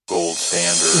gold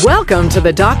standard. Welcome to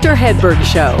the Dr. Hedberg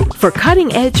Show for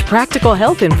cutting-edge practical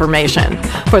health information.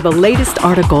 For the latest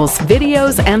articles,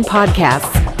 videos, and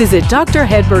podcasts, visit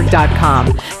drhedberg.com.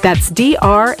 That's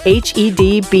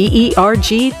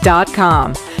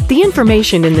drhedberg.com. The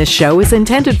information in this show is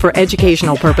intended for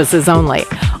educational purposes only.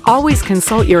 Always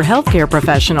consult your healthcare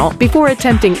professional before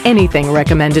attempting anything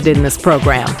recommended in this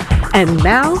program. And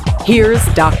now, here's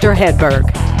Dr.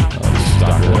 Hedberg.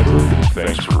 Dr. Hedberg,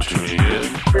 thanks for tuning in.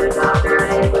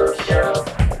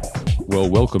 Well,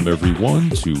 welcome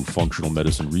everyone to Functional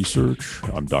Medicine Research.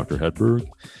 I'm Dr. Hedberg,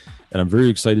 and I'm very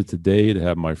excited today to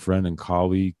have my friend and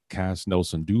colleague Cass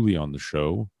Nelson-Dooley on the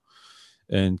show.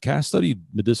 And Cass studied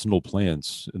medicinal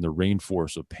plants in the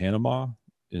rainforests of Panama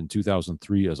in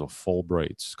 2003 as a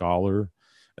Fulbright scholar,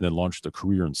 and then launched a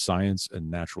career in science and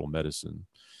natural medicine.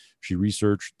 She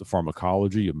researched the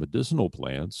pharmacology of medicinal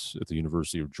plants at the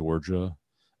University of Georgia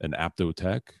and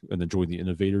Aptotech, and then joined the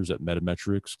innovators at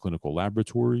Metametrics Clinical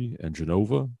Laboratory and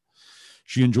Genova.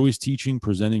 She enjoys teaching,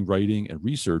 presenting, writing, and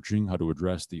researching how to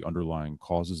address the underlying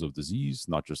causes of disease,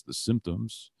 not just the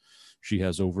symptoms. She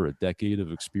has over a decade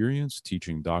of experience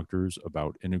teaching doctors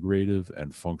about integrative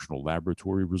and functional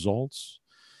laboratory results.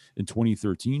 In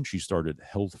 2013, she started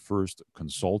Health First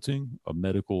Consulting, a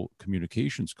medical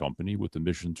communications company with the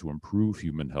mission to improve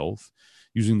human health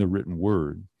using the written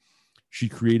word. She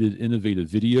created innovative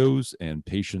videos and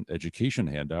patient education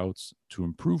handouts to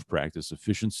improve practice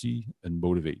efficiency and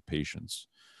motivate patients.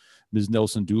 Ms.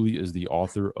 Nelson-Dooley is the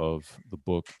author of the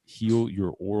book, Heal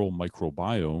Your Oral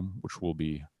Microbiome, which we'll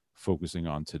be focusing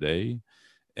on today,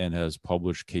 and has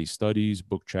published case studies,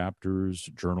 book chapters,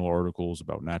 journal articles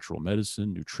about natural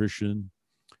medicine, nutrition,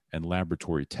 and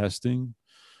laboratory testing.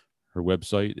 Her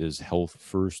website is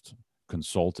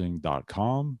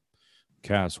healthfirstconsulting.com.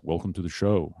 Cass, welcome to the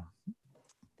show.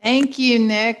 Thank you,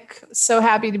 Nick. So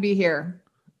happy to be here.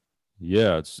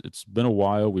 Yeah, it's been a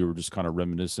while. We were just kind of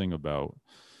reminiscing about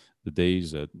the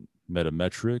days at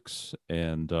Metametrics,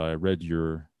 and I read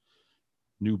your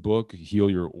new book,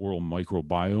 Heal Your Oral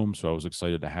Microbiome. So I was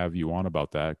excited to have you on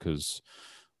about that because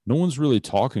no one's really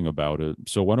talking about it.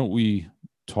 So why don't we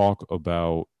talk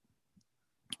about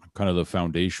kind of the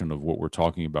foundation of what we're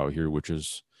talking about here, which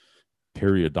is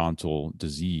periodontal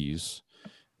disease.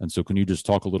 And so can you just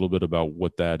talk a little bit about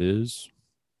what that is?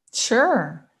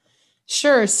 Sure.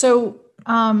 So,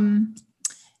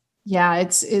 yeah,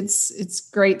 it's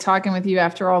great talking with you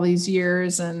after all these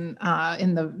years and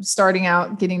in the starting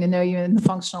out, getting to know you in the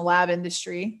functional lab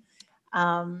industry.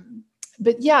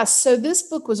 But yeah, so this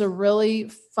book was a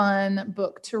really fun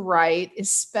book to write,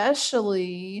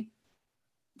 especially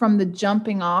from the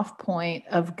jumping off point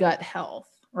of gut health,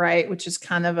 right? Which is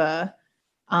kind of a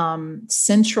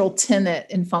central tenet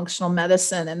in functional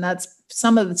medicine. And that's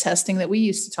some of the testing that we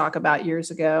used to talk about years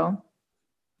ago.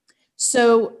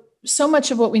 So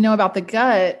much of what we know about the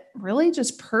gut really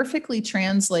just perfectly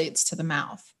translates to the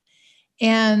mouth.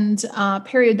 And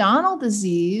periodontal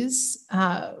disease,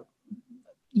 I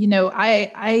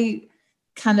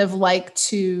kind of like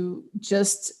to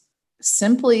just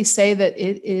simply say that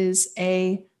it is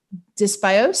a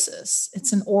dysbiosis.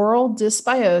 It's an oral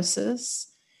dysbiosis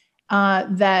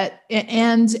that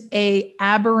and a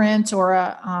aberrant or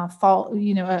a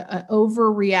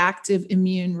overreactive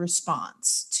immune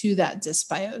response to that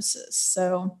dysbiosis.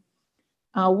 So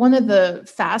one of the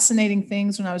fascinating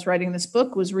things when I was writing this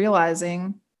book was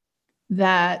realizing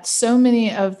that so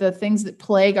many of the things that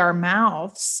plague our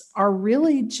mouths are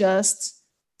really just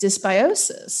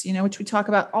dysbiosis, which we talk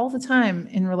about all the time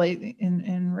in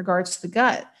regards to the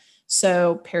gut.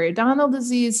 So periodontal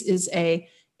disease is a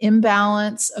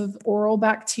imbalance of oral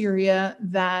bacteria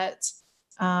that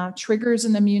triggers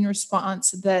an immune response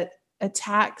that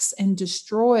attacks and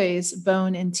destroys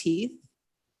bone and teeth.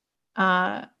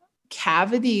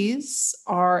 Cavities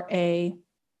are a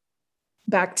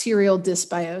bacterial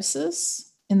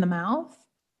dysbiosis in the mouth.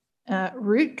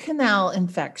 Root canal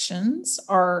infections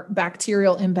are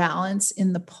bacterial imbalance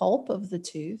in the pulp of the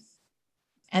tooth.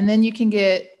 And then you can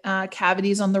get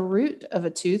cavities on the root of a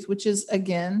tooth, which is,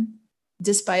 again,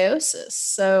 dysbiosis.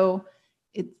 So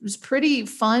it was pretty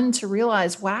fun to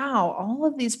realize, wow, all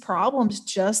of these problems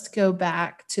just go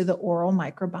back to the oral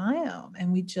microbiome.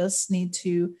 And we just need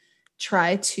to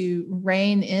try to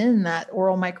rein in that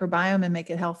oral microbiome and make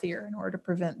it healthier in order to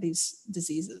prevent these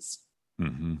diseases.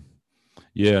 Mm-hmm.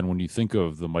 Yeah. And when you think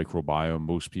of the microbiome,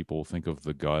 most people think of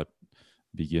the gut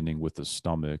beginning with the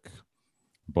stomach,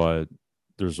 but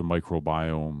there's a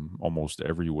microbiome almost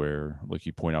everywhere. Like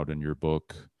you point out in your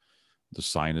book, the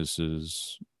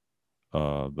sinuses,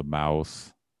 the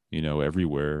mouth,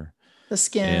 everywhere. The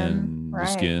skin, and right.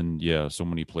 The skin. Yeah. So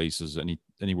many places,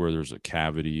 anywhere there's a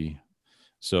cavity.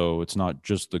 So it's not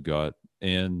just the gut.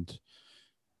 And,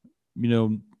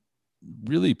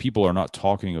 really people are not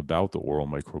talking about the oral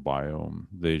microbiome.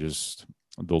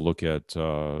 They'll look at,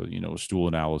 stool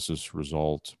analysis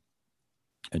result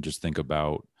and just think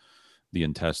about the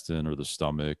intestine or the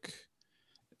stomach,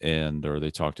 or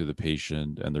they talk to the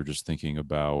patient and they're just thinking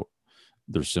about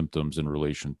their symptoms in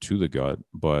relation to the gut.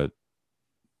 But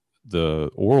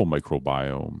the oral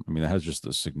microbiome, it has just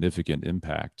a significant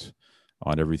impact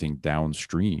on everything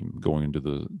downstream, going into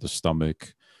the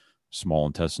stomach, small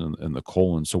intestine, and the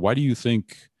colon. So why do you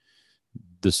think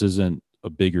this isn't a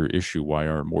bigger issue? Why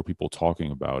aren't more people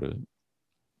talking about it?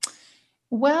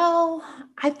 Well,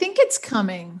 I think it's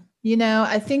coming.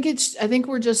 I think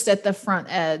we're just at the front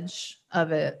edge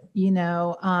of it.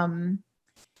 The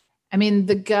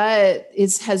gut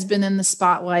has been in the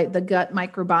spotlight. The gut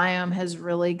microbiome has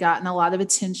really gotten a lot of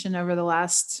attention over the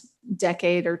last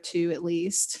decade or two, at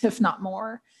least, if not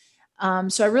more.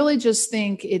 So I really just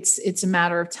think it's a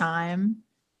matter of time.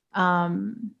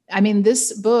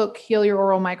 This book, Heal Your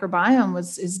Oral Microbiome,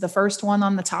 is the first one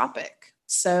on the topic.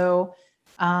 So,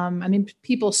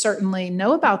 people certainly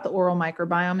know about the oral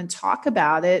microbiome and talk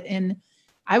about it. And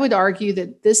I would argue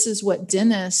that this is what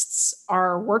dentists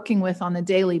are working with on a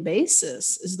daily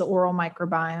basis, is the oral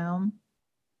microbiome.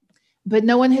 But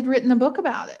no one had written a book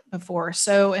about it before.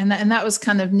 So, and that was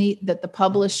kind of neat that the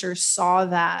publishers saw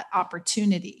that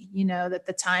opportunity, that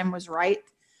the time was right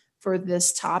for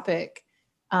this topic.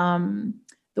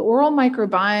 The oral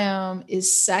microbiome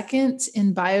is second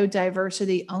in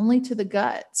biodiversity only to the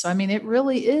gut. So, it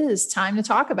really is time to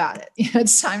talk about it.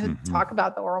 It's time to talk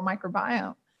about the oral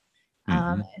microbiome.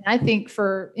 And I think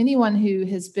for anyone who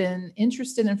has been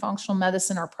interested in functional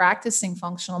medicine or practicing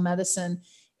functional medicine,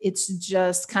 it's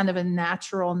just kind of a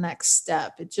natural next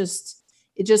step. It just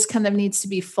kind of needs to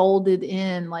be folded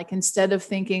in. Like, instead of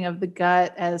thinking of the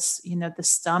gut as, the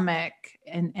stomach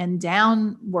and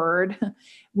downward,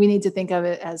 we need to think of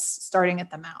it as starting at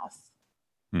the mouth.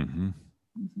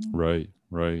 Right.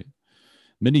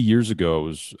 Many years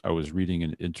ago, I was reading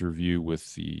an interview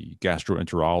with the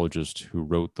gastroenterologist who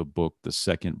wrote the book, The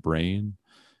Second Brain.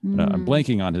 I'm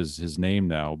blanking on his name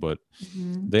now, but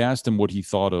they asked him what he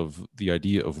thought of the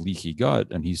idea of leaky gut.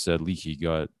 And he said, leaky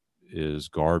gut is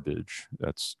garbage.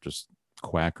 That's just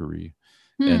quackery.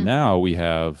 And now we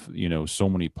have, so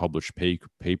many published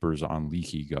papers on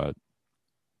leaky gut.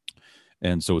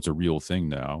 And so it's a real thing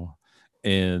now.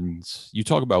 And you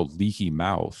talk about leaky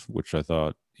mouth, which I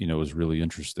thought, is really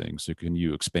interesting. So can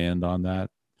you expand on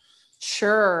that?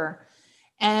 Sure.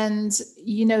 And,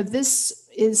 this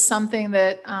is something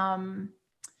that, I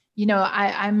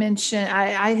mentioned,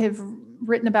 I have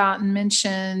written about and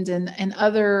mentioned, and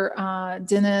other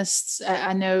dentists.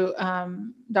 I know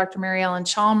Dr. Mary Ellen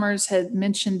Chalmers had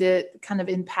mentioned it kind of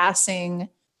in passing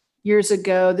years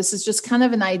ago. This is just kind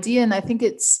of an idea. And I think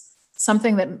it's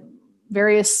something that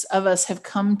various of us have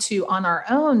come to on our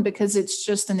own, because it's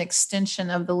just an extension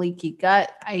of the leaky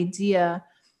gut idea.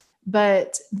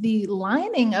 But the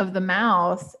lining of the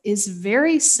mouth is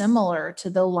very similar to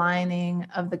the lining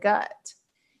of the gut.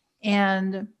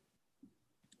 And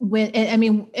we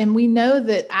know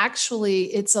that actually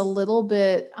it's a little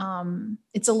bit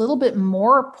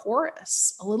more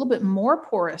porous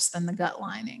than the gut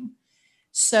lining.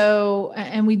 So,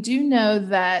 and we do know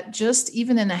that just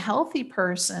even in a healthy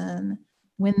person,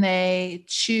 when they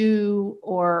chew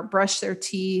or brush their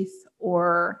teeth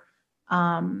or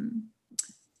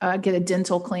get a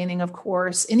dental cleaning, of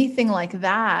course, anything like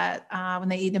that, when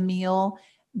they eat a meal,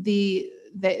 they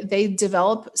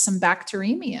develop some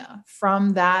bacteremia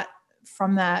from that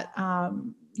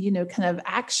kind of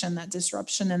action, that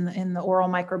disruption in the oral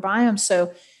microbiome.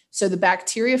 So the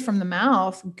bacteria from the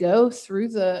mouth go through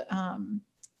the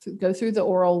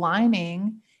oral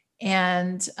lining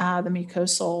and the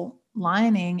mucosal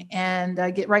lining and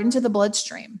get right into the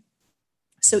bloodstream.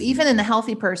 So even in a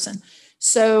healthy person.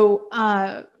 So,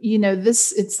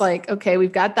 it's like, okay,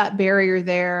 we've got that barrier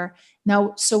there.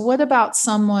 Now, so what about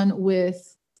someone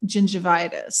with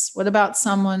gingivitis? What about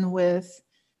someone with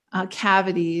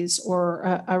cavities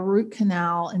or a root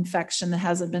canal infection that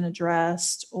hasn't been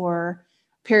addressed, or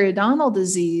periodontal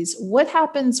disease? What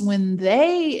happens when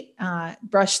they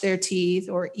brush their teeth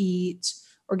or eat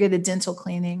or get a dental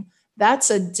cleaning? That's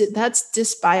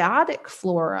dysbiotic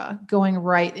flora going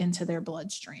right into their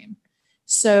bloodstream.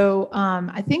 So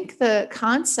I think the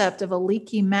concept of a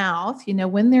leaky mouth,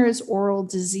 when there is oral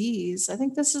disease, I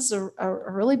think this is a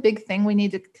really big thing we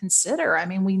need to consider.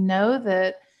 We know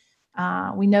that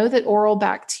oral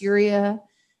bacteria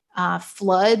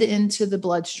flood into the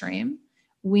bloodstream.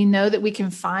 We know that we can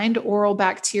find oral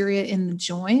bacteria in the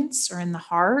joints or in the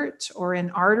heart or in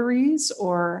arteries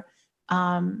or,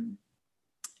 in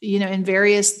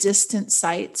various distant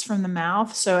sites from the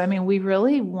mouth. So, I mean, we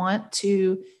really want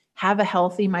to have a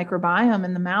healthy microbiome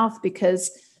in the mouth,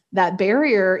 because that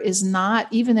barrier is not,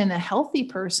 even in a healthy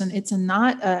person, it's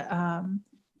not a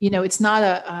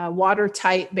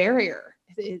watertight barrier.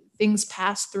 Things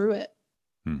pass through it.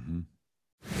 Mm-hmm.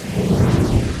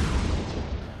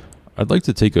 I'd like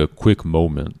to take a quick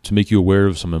moment to make you aware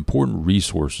of some important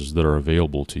resources that are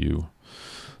available to you.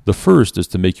 The first is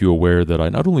to make you aware that I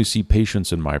not only see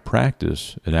patients in my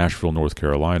practice in Asheville, North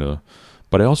Carolina,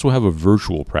 but I also have a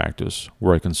virtual practice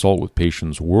where I consult with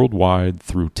patients worldwide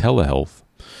through telehealth.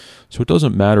 So it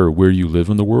doesn't matter where you live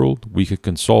in the world, we could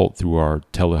consult through our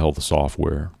telehealth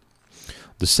software.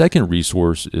 The second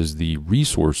resource is the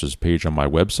resources page on my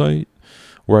website,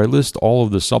 where I list all of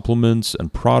the supplements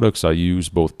and products I use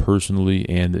both personally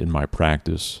and in my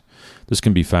practice. This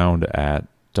can be found at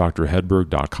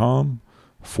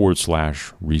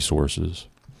drhedberg.com/resources.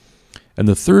 And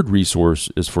the third resource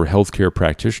is for healthcare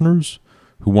practitioners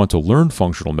who want to learn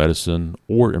functional medicine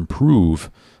or improve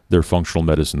their functional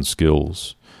medicine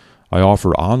skills. I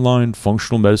offer online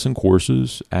functional medicine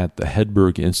courses at the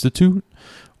Hedberg Institute,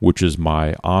 which is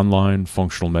my online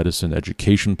functional medicine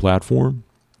education platform.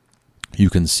 You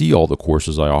can see all the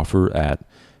courses I offer at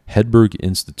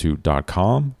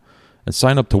hedberginstitute.com and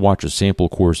sign up to watch a sample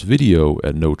course video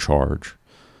at no charge.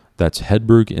 That's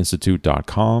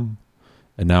hedberginstitute.com.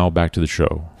 And now back to the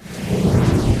show.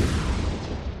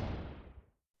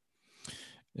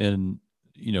 And,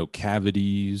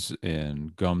 cavities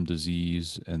and gum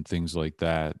disease and things like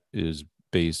that is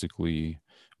basically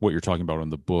what you're talking about in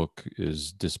the book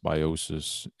is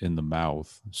dysbiosis in the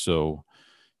mouth. So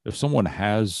if someone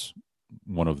has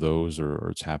one of those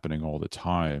or it's happening all the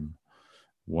time,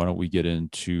 why don't we get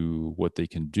into what they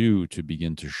can do to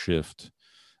begin to shift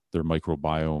their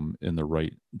microbiome in the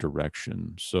right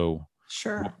direction? So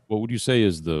Sure. what would you say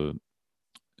is the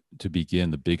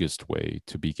biggest way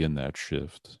to begin that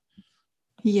shift?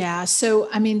 Yeah. So,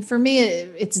 I mean, for me,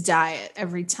 it's diet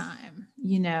every time,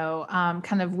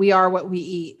 kind of we are what we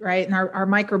eat, right? And our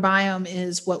microbiome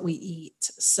is what we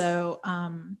eat. So,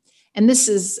 and this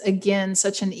is, again,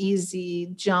 such an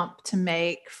easy jump to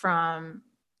make from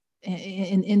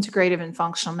in integrative and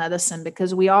functional medicine,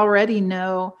 because we already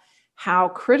know how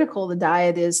critical the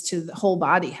diet is to the whole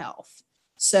body health.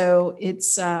 So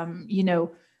it's,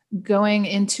 going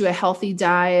into a healthy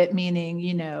diet,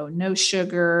 meaning, no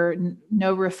sugar,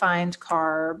 no refined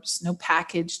carbs, no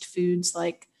packaged foods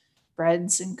like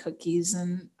breads and cookies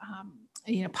and,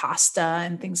 pasta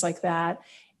and things like that.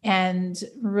 And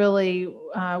really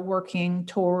working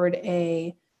toward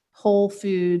a whole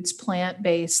foods,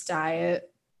 plant-based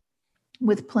diet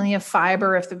with plenty of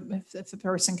fiber if the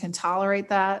person can tolerate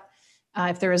that.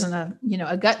 If there isn't a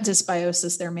gut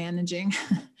dysbiosis they're managing.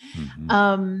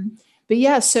 Mm-hmm. But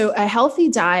yeah, so a healthy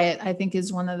diet, I think,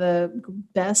 is one of the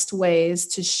best ways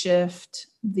to shift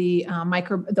the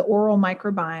oral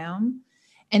microbiome,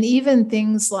 and even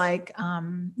things like,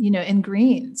 in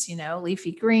greens,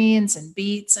 leafy greens and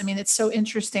beets. I mean, it's so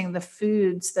interesting, the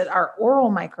foods that our oral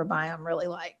microbiome really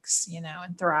likes,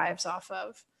 and thrives off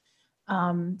of.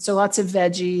 So lots of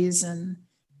veggies and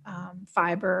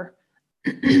fiber.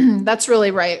 That's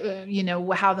really right.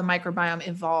 How the microbiome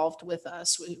evolved with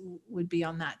us would be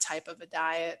on that type of a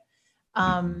diet.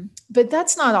 But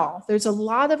that's not all. There's a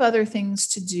lot of other things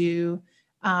to do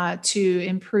to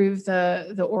improve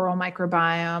the oral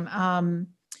microbiome.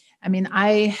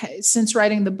 Since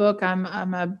writing the book,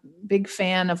 I'm a big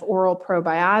fan of oral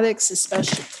probiotics,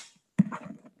 especially.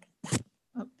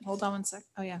 Oh, hold on one sec.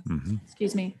 Oh yeah. Mm-hmm.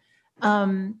 Excuse me.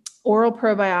 Oral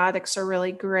probiotics are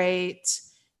really great.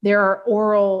 There are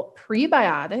oral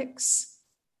prebiotics,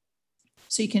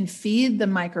 so you can feed the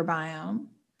microbiome.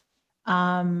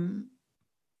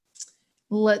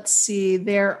 Let's see,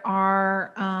 there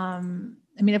are,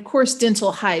 of course,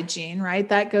 dental hygiene, right?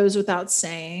 That goes without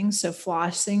saying. So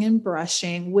flossing and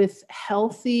brushing with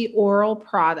healthy oral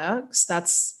products.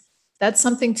 That's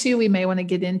something too we may want to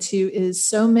get into, is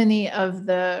so many of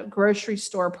the grocery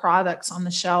store products on the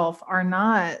shelf are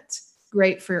not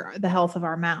great for the health of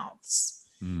our mouths.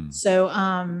 So,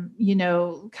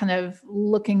 kind of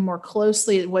looking more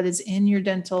closely at what is in your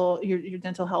dental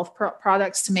health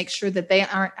products to make sure that they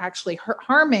aren't actually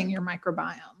harming your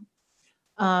microbiome.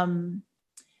 And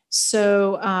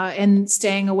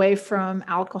staying away from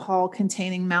alcohol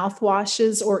containing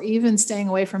mouthwashes, or even staying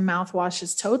away from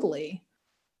mouthwashes totally,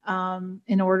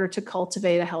 in order to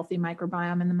cultivate a healthy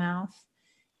microbiome in the mouth.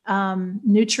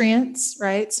 Nutrients,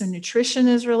 right? So nutrition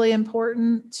is really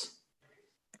important.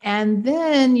 And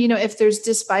then, if there's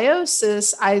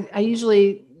dysbiosis, I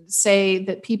usually say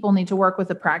that people need to work with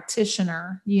a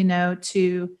practitioner,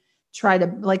 to try to,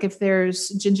 like, if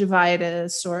there's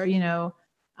gingivitis or,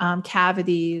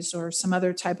 cavities or some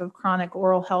other type of chronic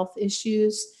oral health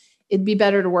issues, it'd be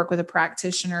better to work with a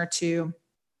practitioner to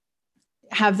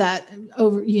have that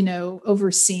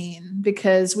overseen,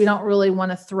 because we don't really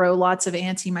want to throw lots of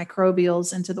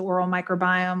antimicrobials into the oral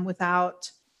microbiome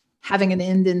without having an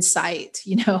end in sight,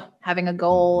 having a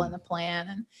goal and a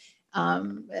plan.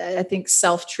 And I think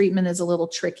self-treatment is a little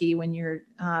tricky when you're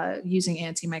using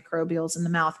antimicrobials in the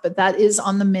mouth, but that is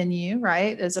on the menu,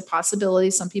 right? As a possibility.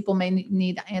 Some people may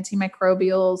need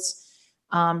antimicrobials,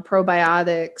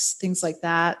 probiotics, things like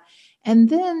that. And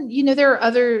then, there are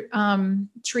other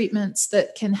treatments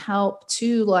that can help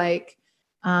too, like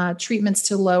treatments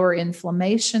to lower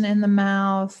inflammation in the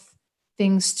mouth,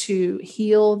 things to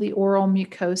heal the oral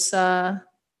mucosa,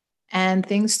 and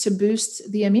things to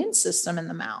boost the immune system in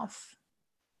the mouth.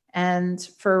 And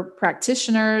for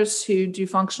practitioners who do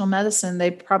functional medicine,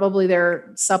 there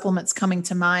are supplements coming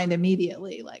to mind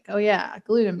immediately, like, oh yeah,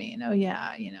 glutamine, oh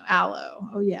yeah, aloe,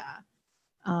 oh yeah.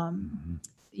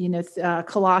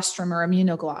 Colostrum or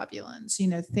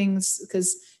immunoglobulins, things,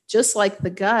 because just like the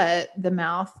gut, the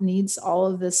mouth needs all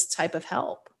of this type of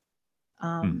help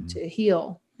to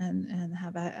heal and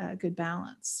have a good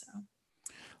balance. So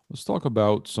let's talk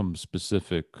about some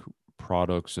specific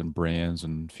products and brands,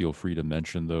 and feel free to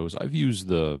mention those. I've used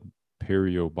the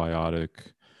Periobiotic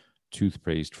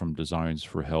toothpaste from Designs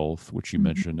for Health, which you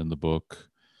mentioned in the book.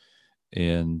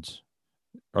 And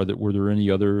were there any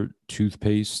other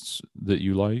toothpastes that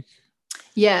you like?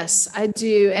 Yes, I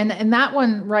do. And that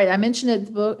one, right, I mentioned it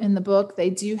in the book, they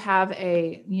do have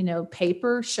a,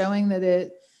 paper showing that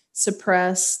it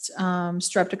suppressed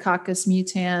Streptococcus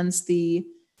mutans, the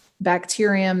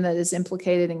bacterium that is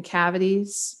implicated in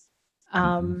cavities.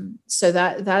 So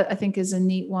that I think is a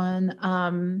neat one.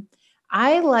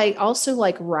 I also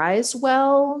like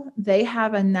Risewell. They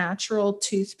have a natural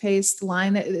toothpaste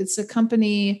line. It's a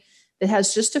company that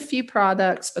has just a few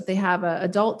products, but they have an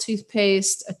adult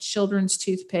toothpaste, a children's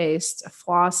toothpaste, a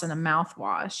floss, and a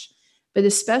mouthwash. But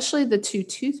especially the two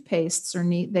toothpastes are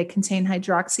neat. They contain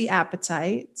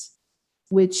hydroxyapatite,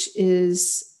 which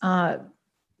is,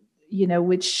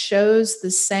 which shows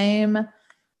the same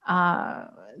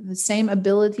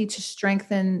ability to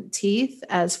strengthen teeth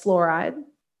as fluoride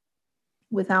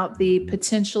without the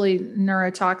potentially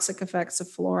neurotoxic effects of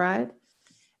fluoride.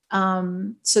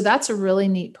 So that's a really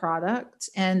neat product.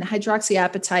 And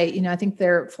hydroxyapatite, I think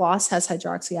their floss has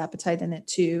hydroxyapatite in it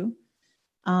too.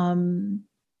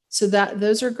 So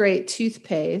those are great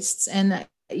toothpastes. And,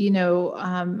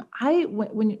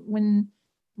 when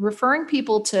referring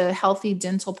people to healthy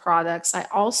dental products, I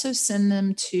also send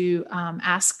them to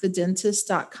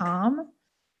askthedentist.com.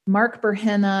 Mark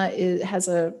Berhenna has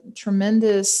a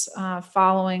tremendous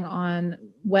following on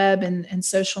web and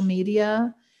social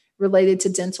media related to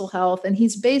dental health. And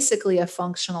he's basically a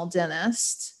functional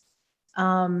dentist.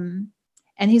 And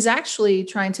he's actually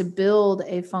trying to build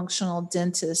a functional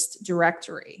dentist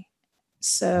directory.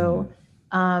 So,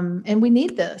 and we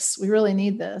need this. We really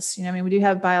need this. We do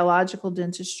have biological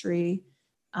dentistry,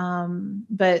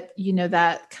 but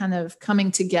that kind of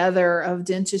coming together of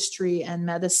dentistry and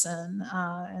medicine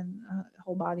and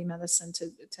whole body medicine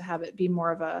to have it be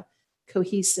more of a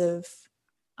cohesive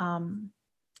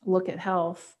look at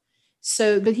health.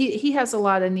 So, but he has a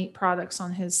lot of neat products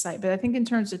on his site. But I think in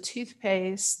terms of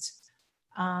toothpaste,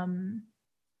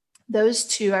 those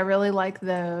two, I really like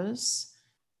those.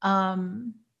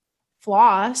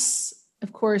 Floss,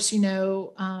 of course,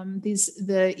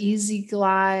 the Easy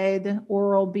Glide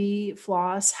Oral-B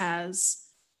floss has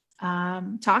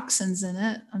toxins in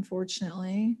it,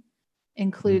 unfortunately,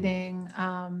 including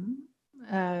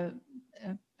I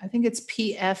think it's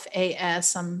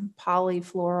PFAS,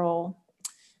 polyfluoral.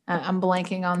 I'm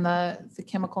blanking on the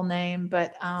chemical name,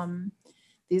 but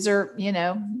these are,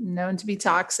 known to be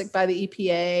toxic by the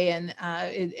EPA,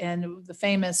 and the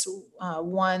famous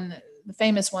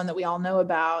one that we all know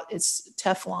about is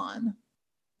Teflon.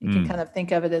 You can kind of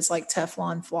think of it as like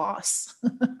Teflon floss.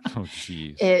 Oh,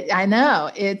 geez. I know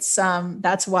it's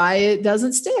that's why it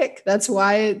doesn't stick. That's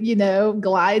why it,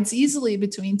 glides easily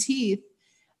between teeth.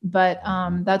 But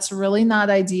that's really not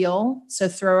ideal. So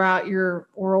throw out your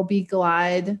Oral-B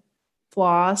Glide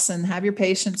floss and have your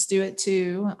patients do it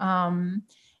too. And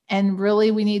really,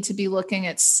 we need to be looking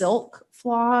at silk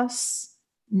floss,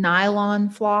 nylon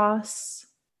floss,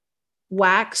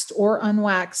 waxed or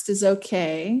unwaxed is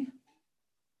okay.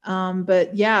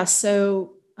 But yeah,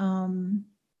 so, and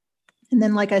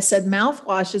then, like I said,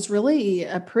 mouthwash is really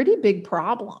a pretty big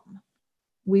problem.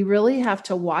 we really have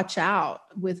to watch out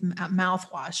with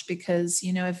mouthwash because,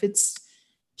 if it's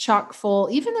chock full,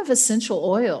 even of essential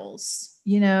oils,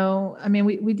 I mean,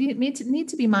 we need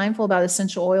to be mindful about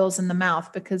essential oils in the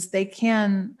mouth because they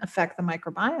can affect the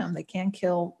microbiome. They can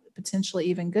kill potentially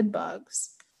even good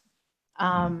bugs.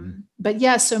 But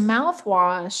yeah, so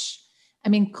mouthwash, I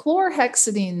mean,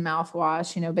 chlorhexidine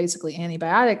mouthwash, basically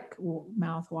antibiotic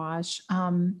mouthwash,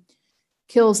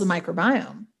 kills the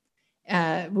microbiome,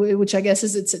 which I guess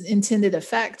is its intended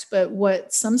effect. But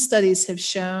what some studies have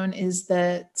shown is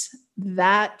that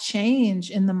change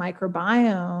in the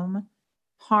microbiome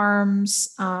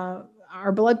harms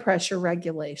our blood pressure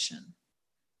regulation.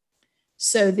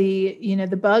 So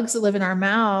the bugs that live in our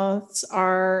mouths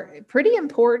are pretty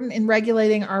important in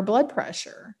regulating our blood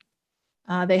pressure.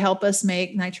 They help us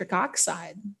make nitric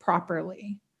oxide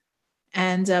properly.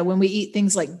 And when we eat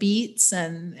things like beets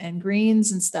and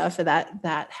greens and stuff,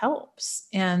 that helps.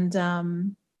 And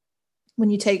when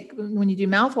you do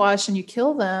mouthwash and you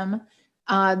kill them,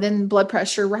 then blood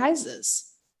pressure rises.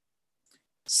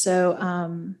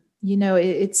 So,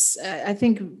 it's, I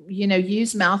think,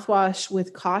 use mouthwash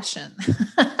with caution,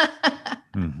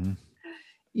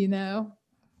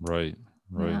 Right.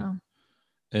 Yeah.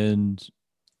 And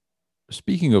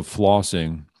speaking of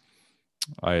flossing,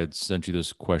 I had sent you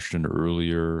this question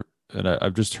earlier, and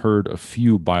I've just heard a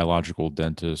few biological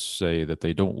dentists say that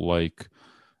they don't like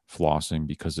flossing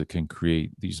because it can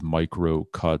create these micro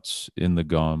cuts in the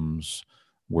gums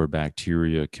where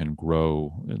bacteria can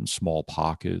grow in small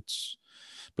pockets.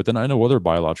 But then I know other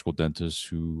biological dentists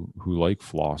who like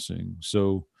flossing.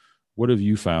 So what have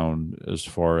you found as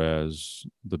far as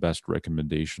the best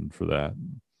recommendation for that?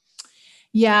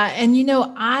 Yeah. And,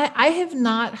 I have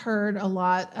not heard a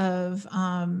lot of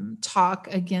talk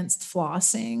against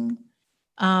flossing.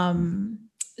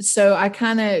 So I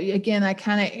kind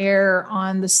of err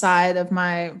on the side of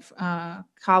my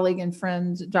colleague and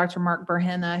friend, Dr. Mark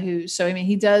Berhenna,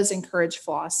 he does encourage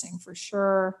flossing for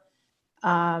sure.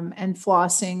 And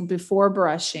flossing before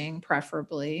brushing,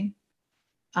 preferably.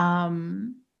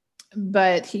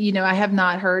 But I have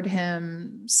not heard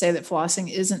him say that flossing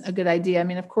isn't a good idea. I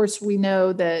mean, of course, we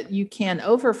know that you can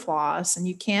overfloss and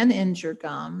you can injure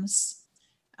gums,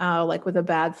 like with a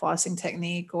bad flossing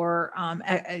technique or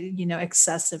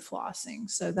excessive flossing.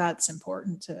 So that's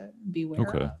important to be aware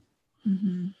of.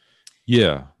 Mm-hmm.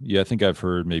 Yeah. I think I've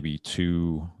heard maybe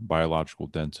 2 biological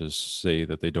dentists say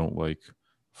that they don't like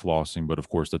flossing, but of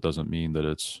course that doesn't mean that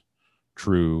it's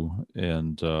true.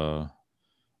 And people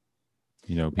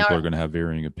are going to have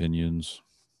varying opinions.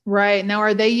 Right. Now,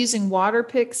 are they using water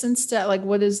picks instead? Like,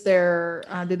 what is their,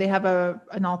 do they have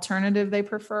an alternative they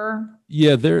prefer?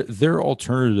 Yeah, their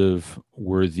alternative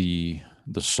were the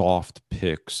soft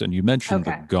picks. And you mentioned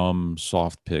the gum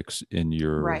soft picks in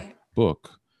your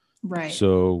book. Right.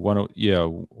 So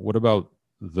what about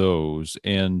those?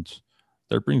 And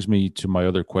that brings me to my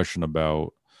other question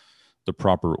about the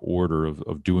proper order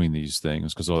of doing these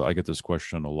things, because I get this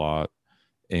question a lot.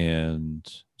 And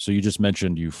so you just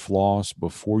mentioned you floss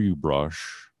before you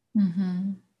brush.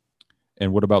 Mm-hmm.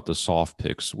 And what about the soft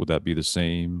picks? Would that be the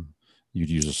same? You'd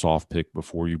use a soft pick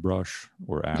before you brush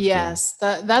or after? Yes,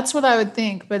 that's what I would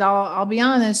think. But I'll be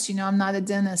honest, I'm not a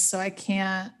dentist, so I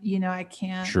can't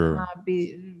Sure.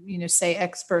 say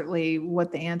expertly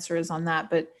what the answer is on that.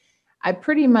 But I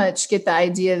pretty much get the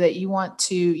idea that you want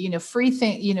to,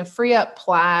 free up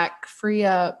plaque, free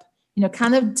up,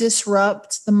 kind of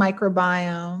disrupt the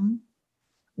microbiome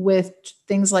with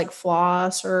things like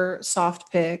floss or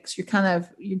soft picks. You're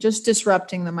just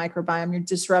disrupting the microbiome. You're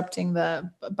disrupting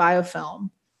the biofilm.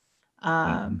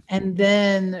 And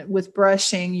then with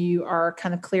brushing, you are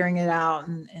kind of clearing it out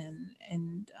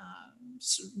and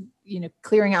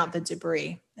clearing out the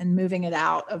debris and moving it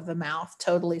out of the mouth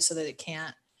totally so that it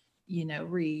can't,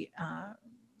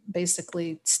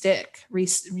 basically stick,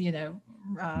 reattach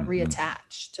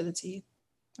to the teeth.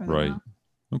 Right.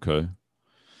 Okay.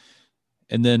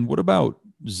 And then what about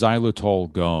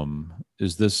xylitol gum?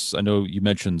 I know you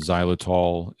mentioned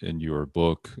xylitol in your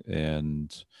book,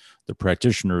 and the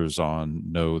practitioners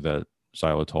know that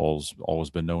xylitol's always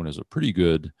been known as a pretty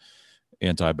good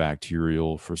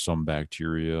antibacterial for some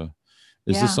bacteria.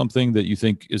 Is this something that you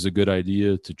think is a good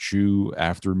idea to chew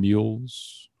after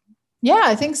meals? Yeah,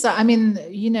 I think so. I mean,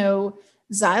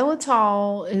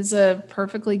 xylitol is a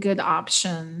perfectly good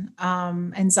option.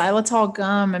 And xylitol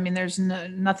gum, I mean, there's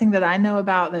nothing that I know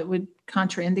about that would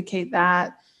contraindicate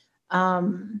that. I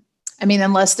mean,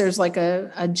 unless there's like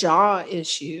a jaw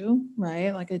issue,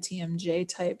 right? Like a TMJ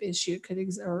type issue could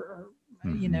or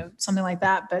something like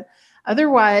that. But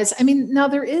otherwise, I mean, now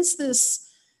there is this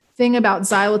thing about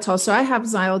xylitol. So I have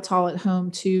xylitol at home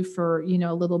too for,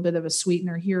 a little bit of a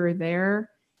sweetener here or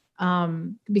there.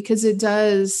 Because it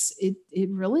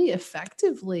really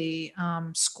effectively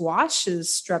squashes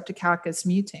Streptococcus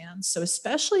mutans. So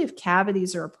especially if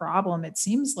cavities are a problem, it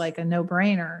seems like a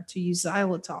no-brainer to use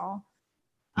xylitol.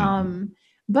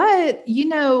 But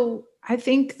I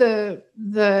think the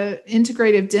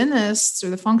integrative dentists or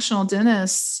the functional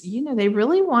dentists, they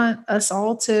really want us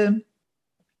all to,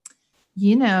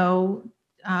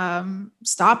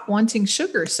 stop wanting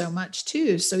sugar so much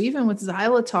too. So even with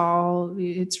xylitol,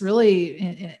 it's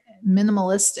really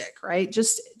minimalistic, right?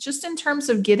 Just in terms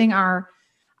of getting our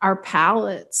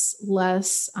palates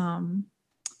less,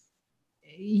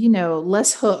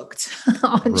 less hooked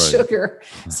on sugar.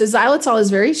 So xylitol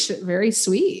is very, very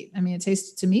sweet. I mean, it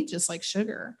tastes to me just like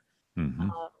sugar.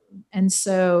 And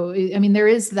so, there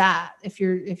is that if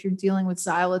you're dealing with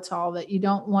xylitol, that you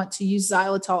don't want to use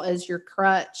xylitol as your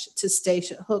crutch to stay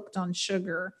hooked on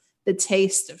sugar, the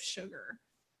taste of sugar,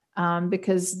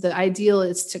 because the ideal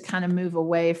is to kind of move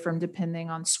away from depending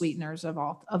on sweeteners of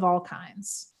all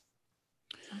kinds.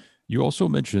 You also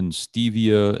mentioned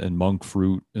stevia and monk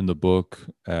fruit in the book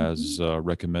as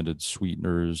recommended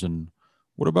sweeteners. And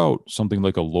what about something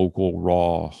like a local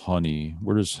raw honey?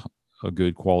 Where does a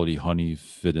good quality honey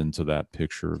fit into that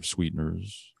picture of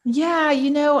sweeteners? Yeah, I'm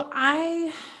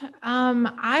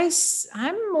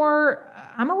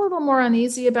a little more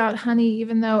uneasy about honey,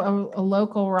 even though a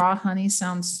local raw honey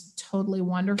sounds totally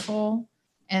wonderful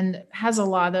and has a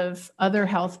lot of other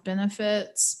health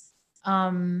benefits.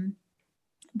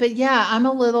 But yeah, I'm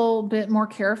a little bit more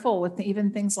careful with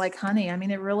even things like honey. I mean,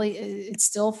 it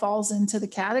still falls into the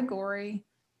category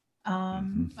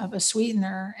of a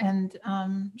sweetener and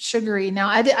sugary. Now,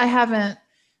 I haven't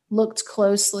looked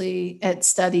closely at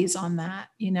studies on that,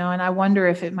 and I wonder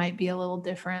if it might be a little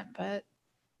different, but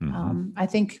I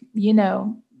think,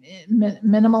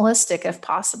 minimalistic if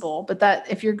possible, but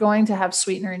that if you're going to have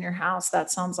sweetener in your house,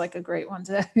 that sounds like a great one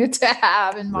to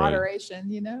have in moderation,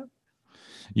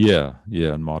 Yeah,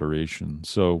 in moderation.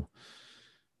 So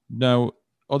now,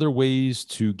 other ways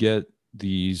to get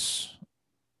these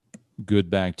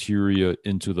good bacteria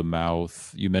into the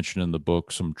mouth. You mentioned in the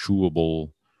book some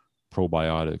chewable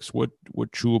probiotics. What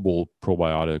chewable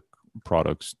probiotic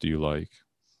products do you like?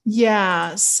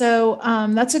 Yeah, so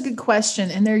that's a good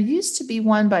question. And there used to be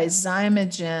one by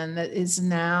Zymogen that is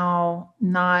now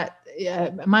not,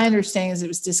 my understanding is it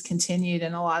was discontinued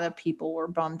and a lot of people were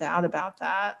bummed out about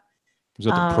that. Was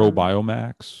that the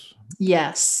Probiomax?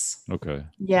 Yes. Okay.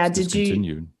 Yeah. It's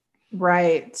discontinued.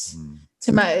 Right.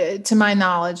 To my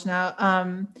knowledge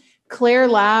now, Claire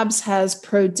Labs has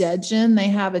Prodegen. They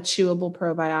have a chewable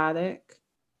probiotic.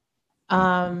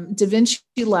 Da Vinci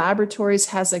Laboratories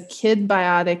has a Kid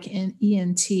Biotic in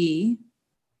ENT,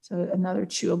 so another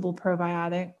chewable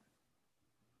probiotic.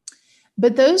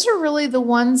 But those are really the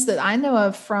ones that I know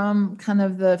of from kind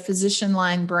of the physician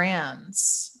line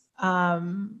brands.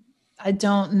 I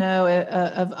don't know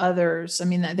of others. I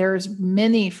mean, there's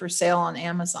many for sale on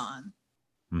Amazon.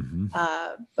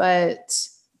 But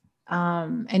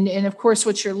of course,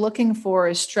 what you're looking for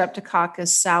is Streptococcus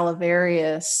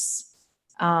salivarius.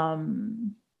 Let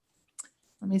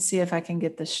me see if I can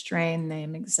get the strain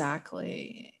name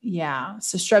exactly. Yeah,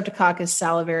 so Streptococcus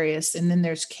salivarius, and then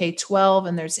there's K12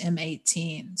 and there's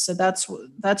M18. So that's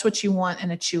what you want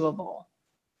in a chewable.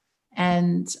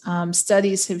 And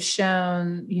studies have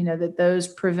shown, that those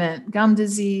prevent gum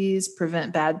disease,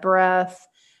 prevent bad breath.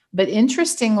 But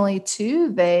interestingly,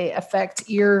 too, they affect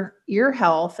ear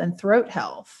health and throat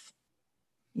health.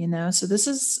 So this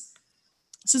is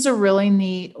a really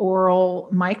neat oral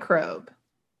microbe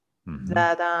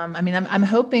that I'm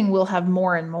hoping we'll have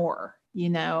more and more.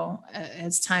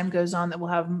 As time goes on, that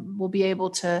we'll be able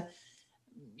to,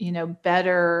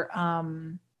 better,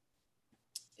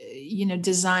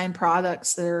 design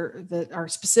products that are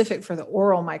specific for the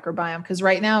oral microbiome. Because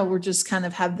right now we're just kind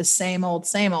of have the same old.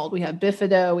 We have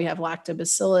bifido, we have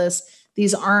lactobacillus.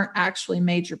 These aren't actually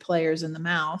major players in the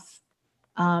mouth,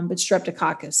 but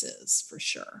Streptococcus is for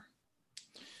sure.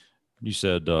 You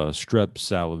said Strep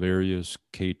salivarius,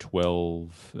 K12,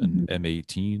 and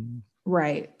M18.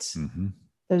 Right.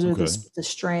 Those are the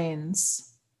strains.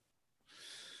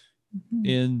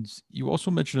 And you also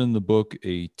mentioned in the book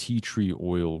a tea tree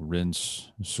oil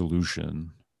rinse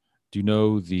solution. Do you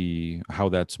know how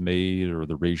that's made or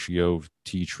the ratio of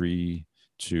tea tree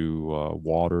to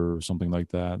water or something like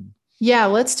that? Yeah,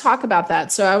 let's talk about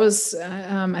that. So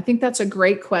I think that's a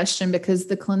great question because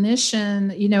the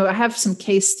clinician, I have some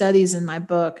case studies in my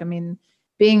book. I mean,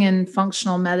 being in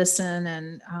functional medicine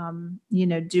and,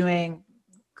 doing,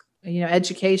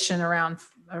 education around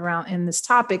around in this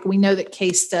topic, we know that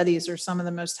case studies are some of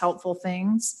the most helpful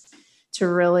things to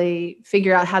really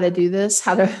figure out how to do this,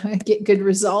 how to get good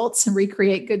results and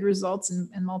recreate good results in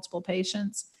multiple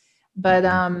patients. But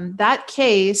that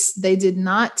case, they did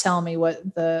not tell me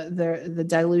what the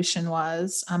dilution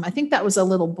was. I think that was a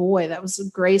little boy. That was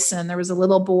Grayson. There was a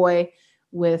little boy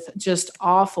with just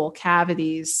awful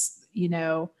cavities,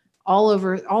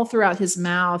 all throughout his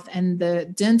mouth. And the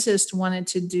dentist wanted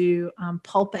to do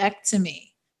pulpectomy,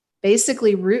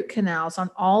 basically root canals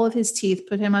on all of his teeth,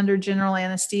 put him under general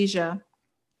anesthesia.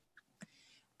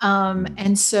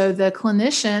 And so the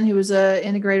clinician, who was a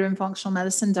integrative and functional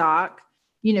medicine doc,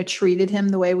 treated him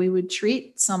the way we would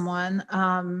treat someone,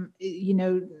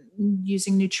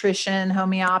 using nutrition,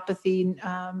 homeopathy.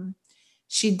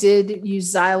 She did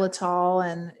use xylitol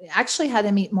and actually had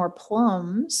him eat more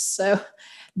plums. So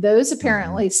those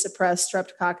apparently suppressed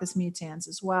Streptococcus mutans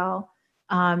as well.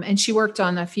 And she worked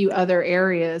on a few other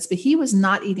areas, but he was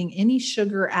not eating any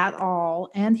sugar at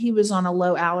all. And he was on a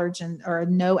low allergen or a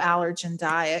no allergen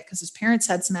diet because his parents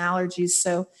had some allergies.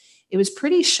 So it was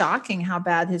pretty shocking how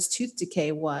bad his tooth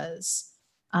decay was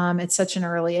at such an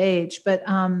early age. But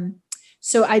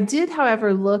so I did,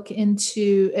 however, look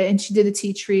into, and she did a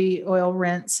tea tree oil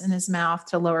rinse in his mouth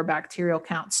to lower bacterial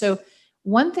count. So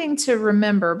one thing to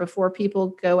remember before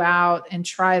people go out and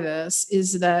try this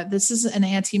is that this is an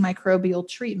antimicrobial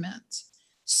treatment.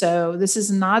 So this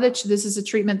is not this is a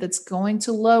treatment that's going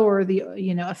to lower the,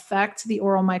 affect the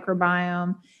oral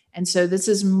microbiome. And so this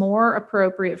is more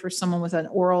appropriate for someone with an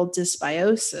oral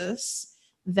dysbiosis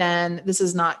than this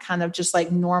is not kind of just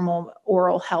like normal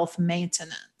oral health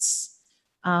maintenance.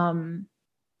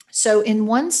 So in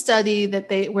one study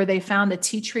where they found a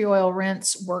tea tree oil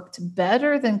rinse worked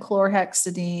better than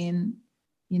chlorhexidine,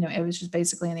 it was just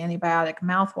basically an antibiotic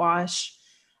mouthwash.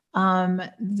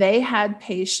 They had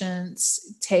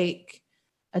patients take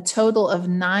a total of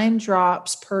 9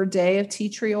 drops per day of tea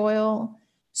tree oil.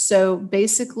 So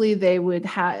basically they would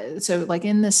have, so like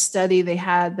in this study, they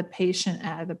had the patient,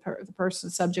 the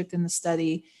subject in the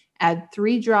study add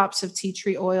 3 drops of tea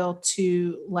tree oil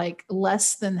to like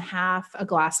less than half a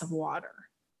glass of water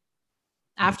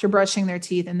after brushing their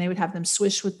teeth. And they would have them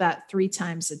swish with that 3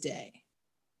 times a day.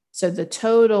 So the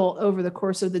total over the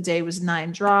course of the day was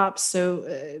 9 drops.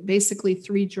 So basically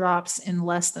 3 drops in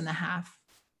less than a half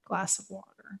glass of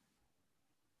water.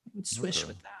 They would swish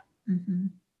with that. Mm-hmm.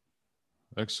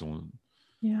 Excellent.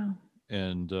 Yeah.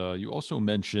 And you also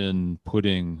mentioned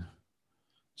putting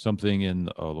something in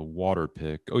the water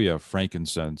pick. Oh yeah,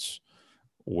 frankincense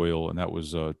oil, and that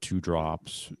was 2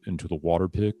 drops into the water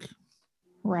pick.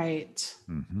 Right.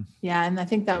 Mm-hmm. Yeah, and I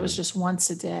think that was just once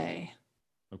a day.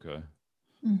 Okay.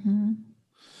 Mm-hmm.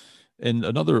 And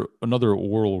another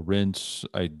oral rinse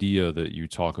idea that you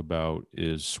talk about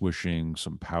is swishing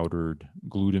some powdered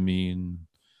glutamine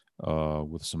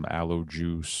with some aloe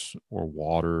juice or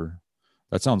water.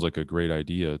 That sounds like a great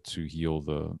idea to heal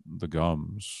the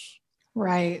gums.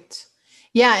 Right.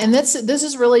 Yeah. And this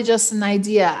is really just an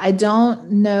idea. I don't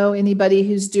know anybody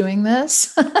who's doing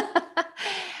this,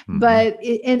 but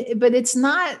it's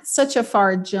not such a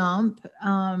far jump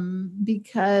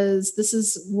because this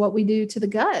is what we do to the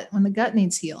gut when the gut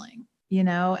needs healing,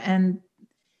 and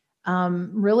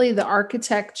really the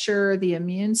architecture, the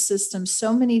immune system,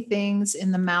 so many things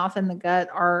in the mouth and the gut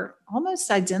are almost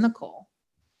identical.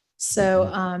 So,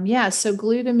 so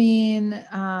glutamine,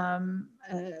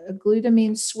 a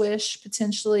glutamine swish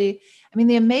potentially. I mean,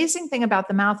 the amazing thing about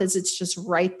the mouth is it's just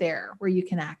right there where you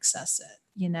can access it,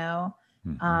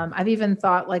 I've even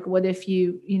thought like, what if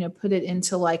you, put it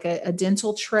into like a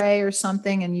dental tray or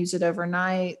something and use it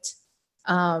overnight?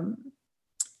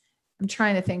 I'm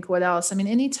trying to think what else. I mean,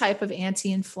 any type of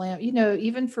anti-inflammatory,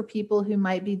 even for people who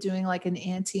might be doing like an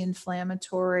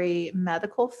anti-inflammatory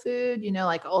medical food,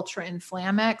 like Ultra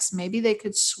Inflamex, maybe they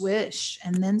could swish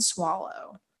and then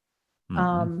swallow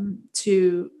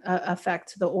to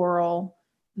affect the oral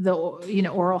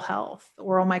health, the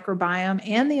oral microbiome,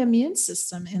 and the immune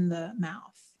system in the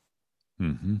mouth.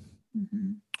 Mm-hmm.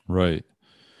 Mm-hmm. Right.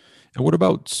 And what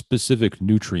about specific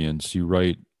nutrients?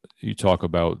 You talk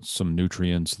about some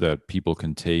nutrients that people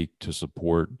can take to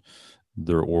support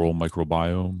their oral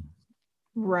microbiome.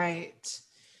 Right.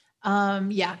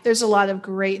 There's a lot of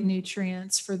great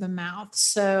nutrients for the mouth.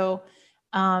 So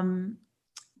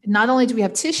not only do we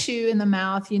have tissue in the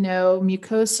mouth,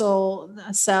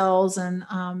 mucosal cells and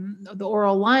the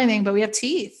oral lining, but we have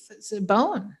teeth, it's a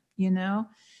bone,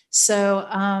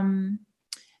 So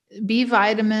B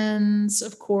vitamins,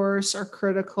 of course, are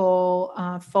critical.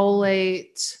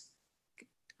 Folate,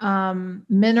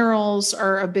 minerals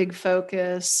are a big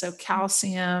focus. So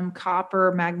calcium,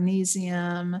 copper,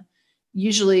 magnesium,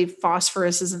 Usually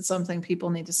phosphorus isn't something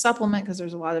people need to supplement because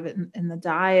there's a lot of it in the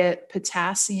diet.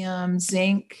 Potassium,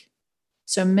 zinc.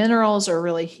 So minerals are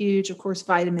really huge. Of course,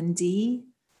 vitamin D,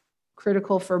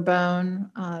 critical for bone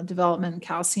development and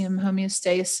calcium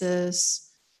homeostasis.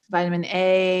 Vitamin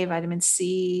A, vitamin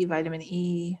C, vitamin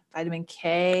E, vitamin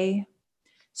K.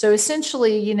 So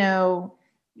essentially,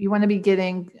 you want to be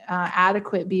getting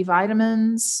adequate B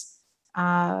vitamins,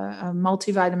 a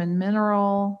multivitamin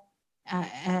mineral,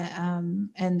 and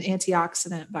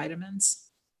antioxidant vitamins.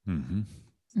 Mm-hmm.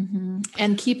 Mm-hmm.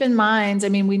 And keep in mind, I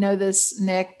mean, we know this,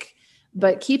 Nick,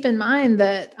 but keep in mind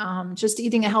that just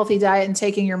eating a healthy diet and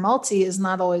taking your multi is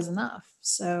not always enough.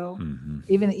 So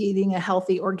even eating a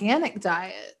healthy organic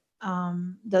diet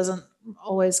doesn't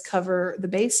always cover the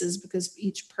bases, because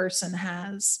each person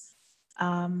has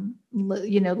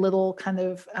little kind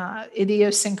of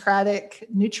idiosyncratic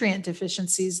nutrient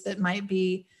deficiencies that might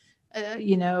be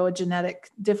a genetic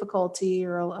difficulty,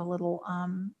 or a little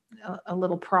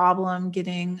problem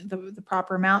getting the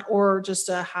proper amount, or just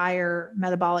a higher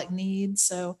metabolic need.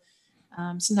 So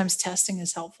sometimes testing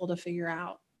is helpful to figure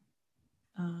out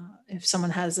if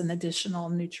someone has an additional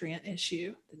nutrient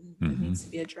issue that needs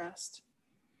to be addressed.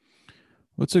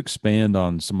 Let's expand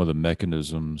on some of the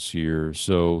mechanisms here.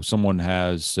 So someone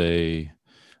has, say,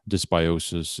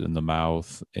 dysbiosis in the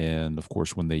mouth, and of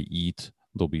course, when they eat,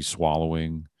 they'll be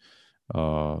swallowing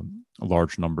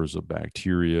large numbers of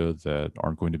bacteria that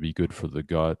aren't going to be good for the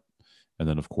gut. And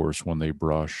then, of course, when they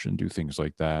brush and do things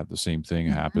like that, the same thing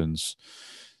happens.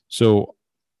 So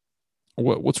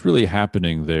what's really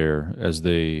happening there as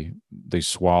they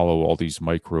swallow all these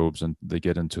microbes and they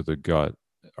get into the gut?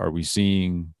 Are we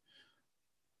seeing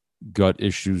gut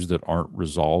issues that aren't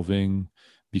resolving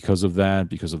because of that,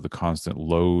 because of the constant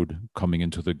load coming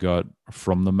into the gut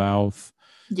from the mouth?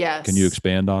 Yes. Can you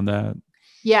expand on that?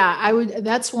 Yeah, I would.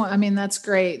 That's one. I mean, that's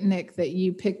great, Nick, that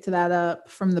you picked that up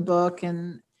from the book,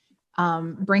 and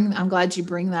I'm glad you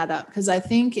bring that up, because I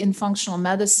think in functional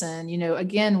medicine,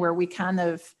 again, where we kind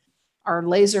of are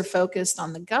laser focused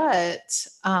on the gut,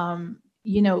 in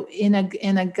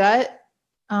a gut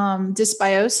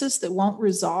dysbiosis that won't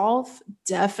resolve,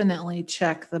 definitely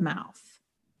check the mouth.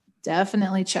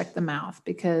 Definitely check the mouth,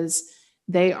 because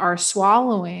they are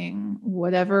swallowing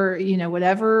whatever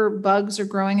bugs are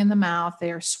growing in the mouth.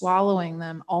 They are swallowing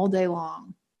them all day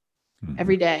long,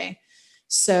 every day.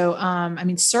 So,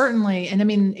 certainly, and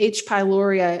H.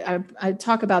 pylori, I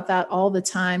talk about that all the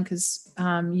time, because,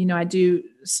 I do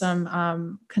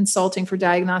some consulting for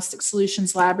Diagnostic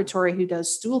Solutions Laboratory, who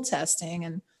does stool testing.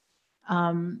 And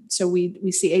so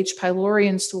we see H. pylori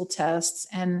in stool tests.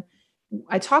 And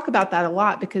I talk about that a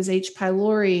lot, because H.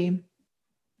 pylori,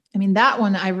 that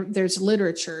one, there's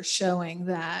literature showing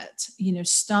that,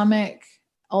 stomach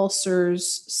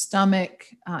ulcers, stomach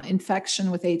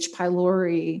infection with H.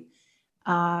 pylori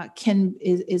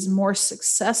is more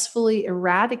successfully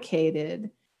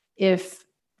eradicated if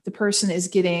the person is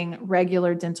getting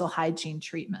regular dental hygiene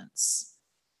treatments.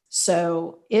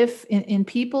 So if in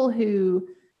people who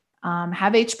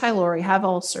have H. pylori, have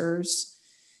ulcers,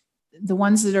 the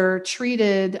ones that are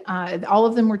treated, all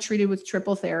of them were treated with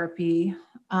triple therapy.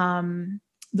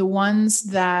 The ones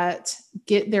that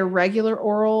get their regular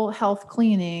oral health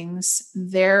cleanings,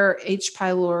 their H.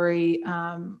 pylori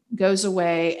goes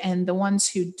away. And the ones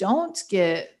who don't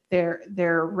get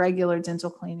their regular dental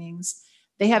cleanings,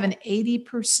 they have an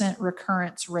 80%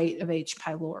 recurrence rate of H.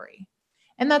 pylori.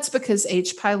 And that's because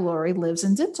H. pylori lives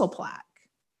in dental plaque.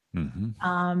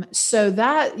 So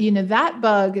that, that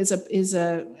bug is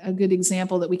a good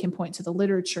example that we can point to the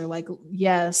literature. Like,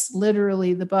 yes,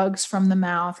 literally the bugs from the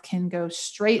mouth can go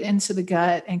straight into the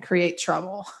gut and create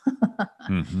trouble.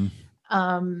 And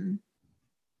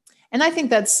I think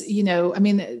that's,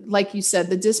 like you said,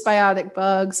 the dysbiotic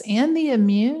bugs and the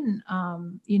immune,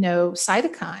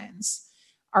 cytokines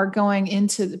are going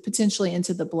potentially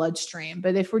into the bloodstream.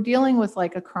 But if we're dealing with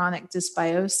like a chronic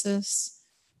dysbiosis,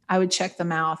 I would check the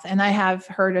mouth. And I have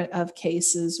heard of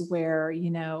cases where,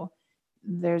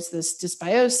 there's this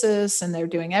dysbiosis and they're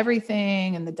doing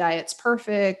everything and the diet's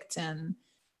perfect. And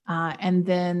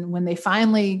then when they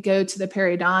finally go to the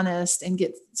periodontist and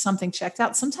get something checked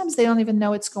out, sometimes they don't even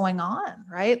know what's going on,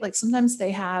 right? Like sometimes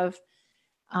they have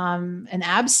an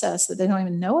abscess that they don't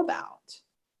even know about.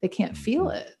 They can't feel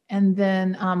it. And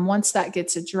then once that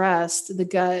gets addressed, the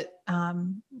gut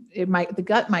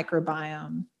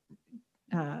microbiome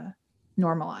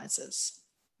normalizes.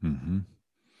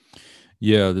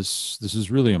 Yeah, this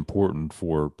is really important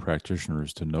for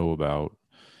practitioners to know about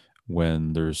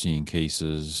when they're seeing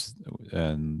cases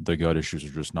and the gut issues are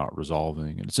just not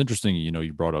resolving. And it's interesting,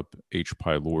 you brought up H.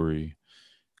 pylori,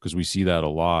 because we see that a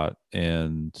lot.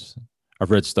 And I've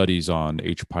read studies on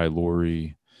H.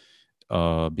 pylori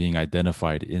being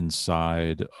identified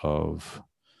inside of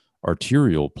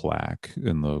arterial plaque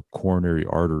in the coronary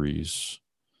arteries.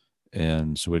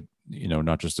 And so it,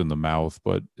 not just in the mouth,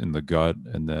 but in the gut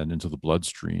and then into the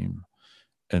bloodstream.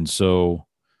 And so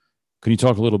can you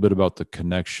talk a little bit about the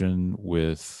connection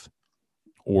with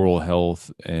oral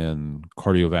health and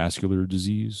cardiovascular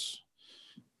disease?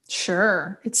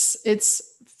 Sure. It's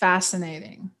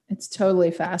fascinating. It's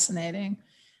totally fascinating.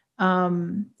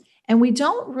 And we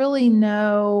don't really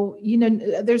know,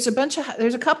 there's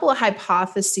a couple of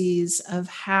hypotheses of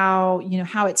how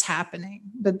it's happening,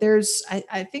 but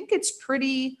I think it's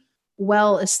pretty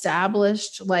well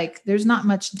established. Like there's not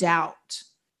much doubt,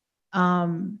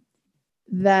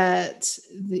 that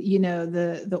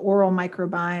the oral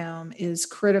microbiome is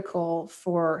critical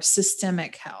for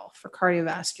systemic health, for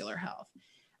cardiovascular health.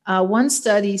 One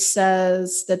study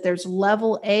says that there's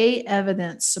level A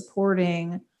evidence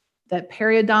supporting that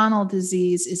periodontal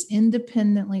disease is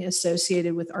independently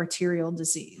associated with arterial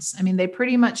disease. I mean, they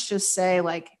pretty much just say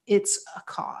like it's a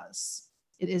cause.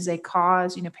 It is a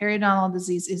cause. Periodontal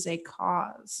disease is a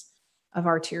cause of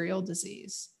arterial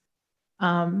disease.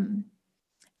 And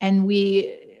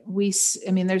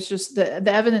there's just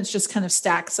the evidence just kind of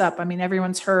stacks up. I mean,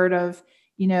 everyone's heard of,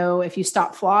 if you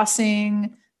stop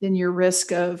flossing, then your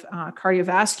risk of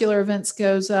cardiovascular events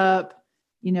goes up.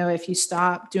 If you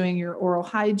stop doing your oral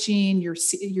hygiene, your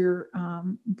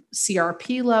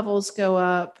CRP levels go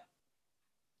up.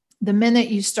 The minute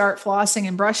you start flossing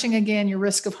and brushing again, your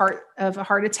risk of a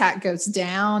heart attack goes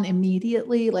down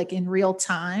immediately, like in real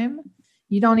time.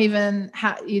 You don't even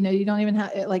have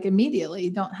like immediately.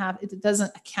 It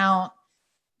doesn't account.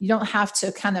 You don't have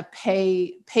to kind of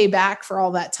pay back for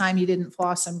all that time you didn't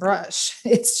floss and brush.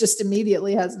 It's just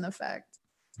immediately has an effect.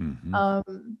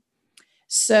 Mm-hmm.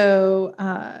 So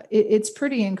it's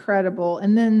pretty incredible.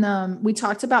 And then we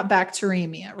talked about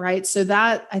bacteremia, right? So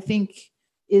that I think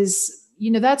is,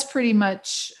 that's pretty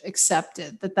much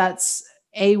accepted, that that's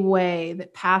a way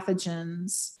that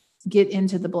pathogens get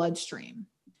into the bloodstream.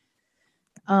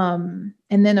 And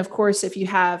then of course, if you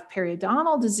have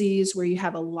periodontal disease where you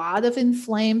have a lot of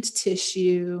inflamed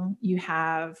tissue, you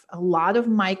have a lot of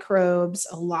microbes,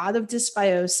 a lot of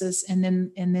dysbiosis, and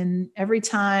then every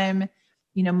time,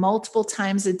 multiple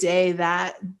times a day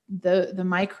that the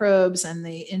microbes and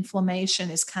the inflammation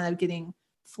is kind of getting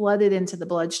flooded into the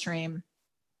bloodstream.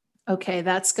 Okay,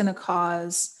 that's going to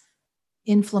cause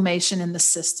inflammation in the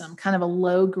system, kind of a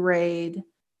low grade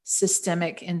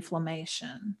systemic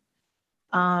inflammation.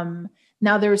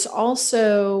 Now there's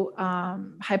also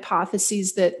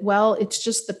hypotheses that, it's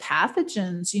just the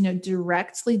pathogens,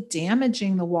 directly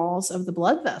damaging the walls of the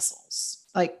blood vessels,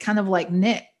 like kind of like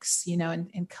nicks,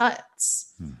 and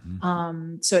cuts.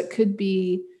 Mm-hmm. So it could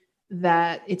be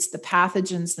that it's the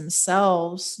pathogens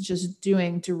themselves just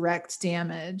doing direct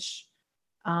damage.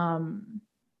 There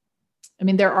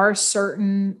are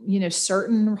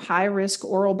certain high risk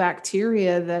oral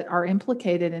bacteria that are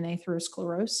implicated in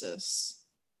atherosclerosis.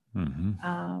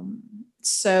 Mm-hmm.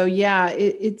 So yeah,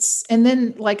 it's, and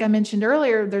then like I mentioned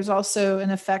earlier, there's also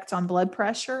an effect on blood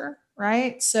pressure,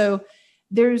 right? So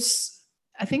there's,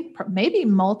 I think maybe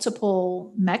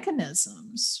multiple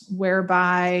mechanisms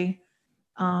whereby,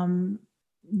 an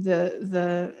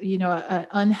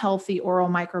unhealthy oral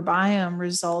microbiome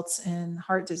results in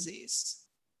heart disease.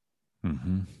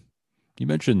 Mm-hmm. You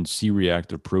mentioned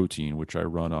C-reactive protein, which I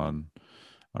run on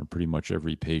pretty much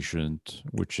every patient,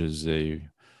 which is a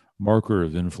marker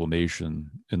of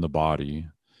inflammation in the body.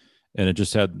 And it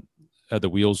just had the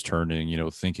wheels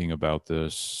turning, thinking about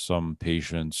this. Some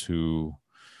patients who,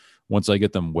 once I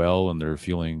get them well and they're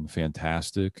feeling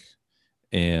fantastic,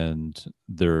 and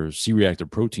their C-reactive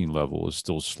protein level is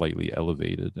still slightly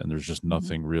elevated, and there's just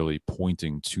nothing really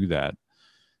pointing to that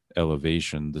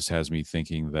elevation. This has me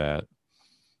thinking that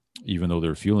even though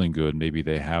they're feeling good, maybe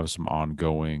they have some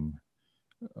ongoing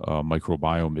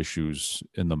microbiome issues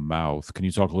in the mouth. Can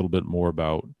you talk a little bit more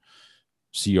about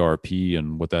CRP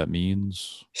and what that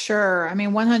means? Sure.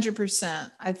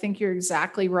 100%. I think you're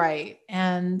exactly right.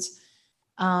 And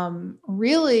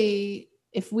really,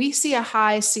 if we see a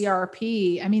high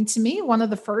CRP, to me, one of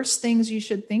the first things you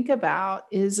should think about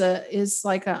is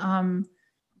like an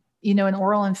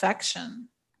oral infection.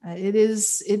 It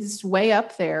is way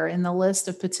up there in the list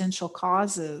of potential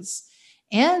causes,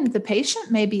 and the patient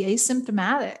may be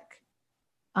asymptomatic.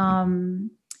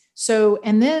 So,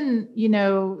 and then,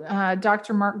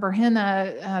 Dr. Mark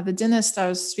Berhena, the dentist I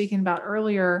was speaking about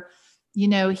earlier,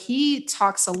 he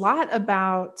talks a lot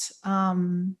about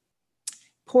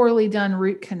poorly done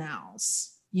root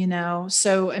canals.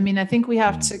 So, I mean, I think we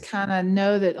have to kind of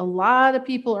know that a lot of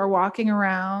people are walking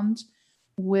around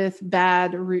with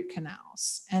bad root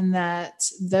canals, and that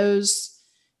those,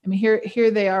 I mean, here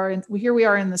we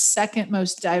are in the second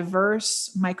most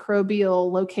diverse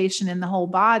microbial location in the whole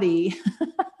body.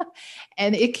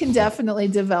 And it can definitely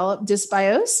develop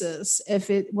dysbiosis if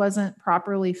it wasn't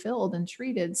properly filled and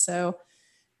treated. So,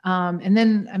 and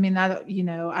then, I mean, I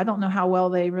don't know how well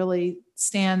they really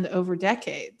stand over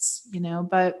decades,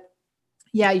 but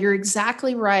yeah, you're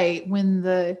exactly right.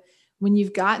 When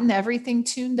you've gotten everything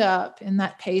tuned up in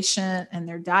that patient, and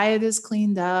their diet is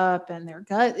cleaned up, and their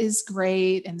gut is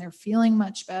great, and they're feeling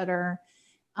much better,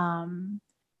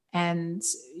 and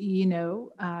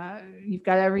you've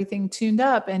got everything tuned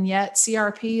up, and yet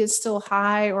CRP is still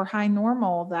high or high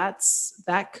normal,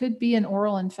 that could be an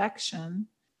oral infection,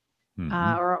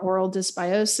 or oral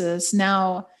dysbiosis.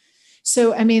 Now,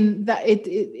 so, I mean, that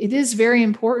it is very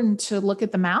important to look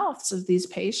at the mouths of these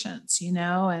patients,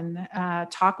 and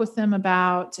talk with them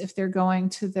about if they're going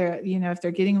to if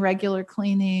they're getting regular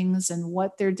cleanings, and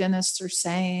what their dentists are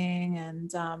saying.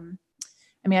 And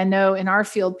I mean, I know in our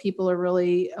field, people are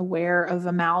really aware of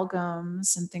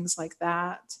amalgams and things like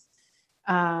that.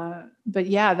 But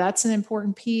yeah, that's an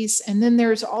important piece. And then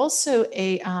there's also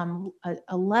a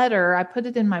letter. I put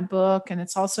it in my book, and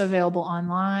it's also available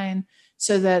online,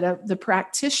 so that the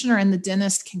practitioner and the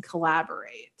dentist can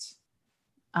collaborate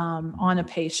on a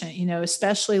patient,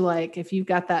 especially like if you've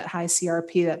got that high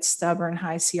CRP, that stubborn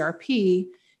high CRP,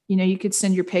 you could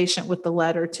send your patient with the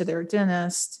letter to their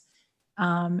dentist,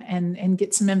 and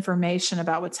get some information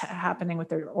about what's happening with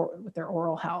their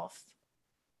oral health,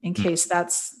 in case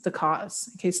that's the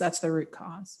cause, in case that's the root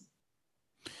cause.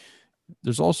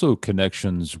 There's also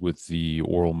connections with the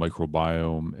oral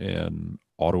microbiome and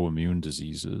autoimmune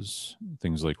diseases,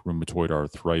 things like rheumatoid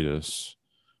arthritis.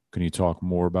 Can you talk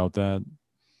more about that?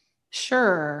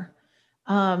 Sure.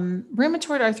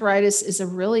 Rheumatoid arthritis is a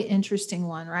really interesting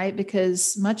one, right?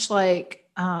 Because much like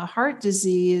heart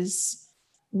disease,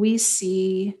 we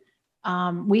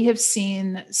have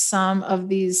seen some of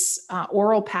these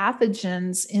oral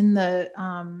pathogens in the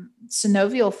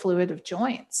synovial fluid of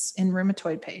joints in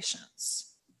rheumatoid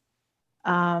patients.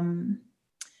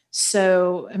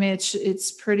 So, I mean,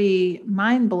 it's pretty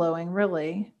mind-blowing,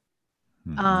 really.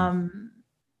 And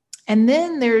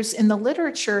then there's in the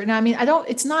literature, and I mean,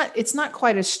 it's not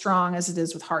quite as strong as it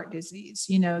is with heart disease,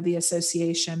 the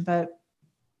association, but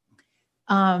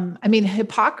I mean,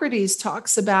 Hippocrates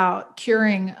talks about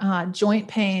curing joint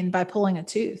pain by pulling a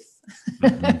tooth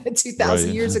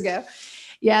 2,000 years ago.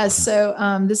 Yeah.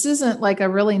 So this isn't like a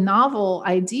really novel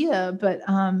idea, but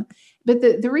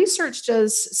the research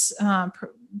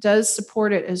does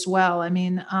support it as well. I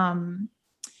mean,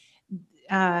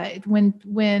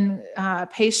 when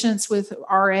patients with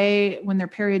RA, when their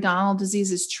periodontal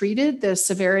disease is treated, the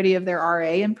severity of their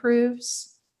RA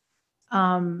improves.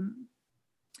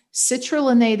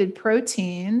 Citrullonated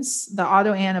proteins, the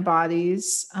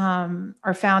autoantibodies,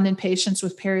 are found in patients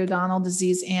with periodontal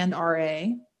disease and RA.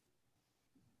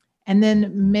 And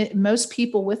then most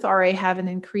people with RA have an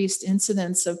increased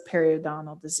incidence of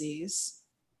periodontal disease.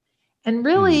 And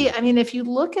really, I mean, if you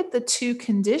look at the two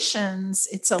conditions,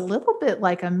 it's a little bit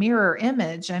like a mirror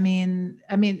image. I mean,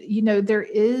 there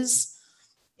is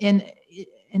an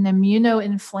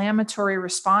immunoinflammatory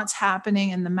response happening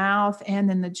in the mouth and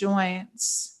in the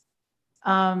joints,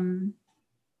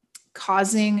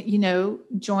 causing,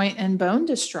 joint and bone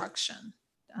destruction,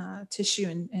 tissue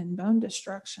and bone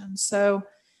destruction. So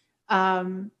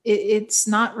it's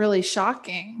not really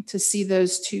shocking to see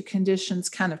those two conditions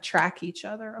kind of track each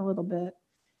other a little bit.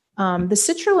 The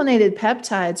citrullonated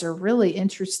peptides are really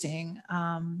interesting.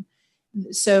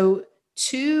 So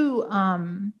two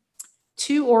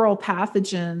oral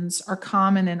pathogens are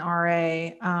common in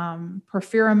RA,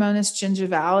 Porphyromonas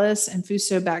gingivalis and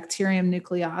Fusobacterium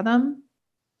nucleatum.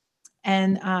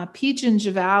 And P.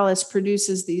 gingivalis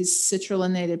produces these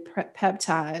citrullonated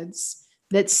peptides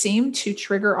that seem to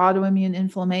trigger autoimmune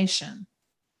inflammation.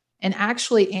 And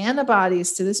actually,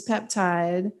 antibodies to this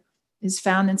peptide is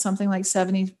found in something like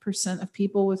 70% of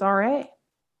people with RA.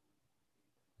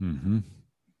 Mm-hmm.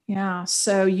 Yeah.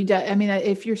 So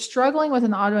if you're struggling with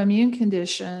an autoimmune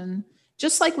condition,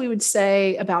 just like we would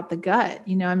say about the gut,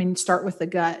 start with the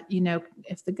gut.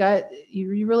 If the gut,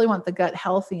 you really want the gut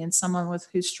healthy in someone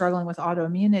who's struggling with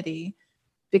autoimmunity,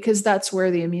 because that's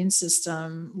where the immune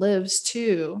system lives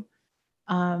too.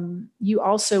 You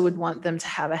also would want them to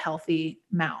have a healthy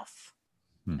mouth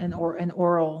and an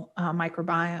oral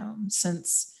microbiome,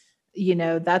 since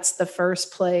that's the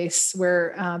first place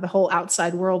where the whole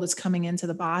outside world is coming into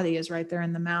the body, is right there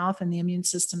in the mouth, and the immune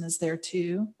system is there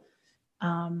too.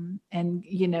 And,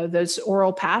 those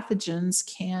oral pathogens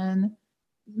can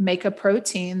make a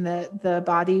protein that the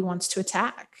body wants to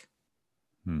attack.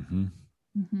 Mm-hmm.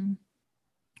 Mm-hmm.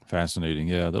 Fascinating.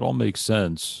 Yeah, that all makes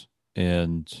sense.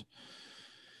 And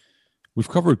we've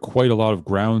covered quite a lot of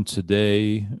ground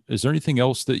today. Is there anything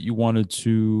else that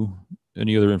you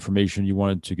any other information you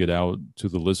wanted to get out to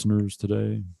the listeners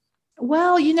today?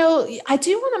 Well, I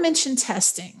do want to mention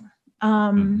testing.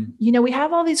 We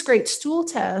have all these great stool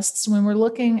tests when we're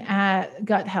looking at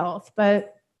gut health,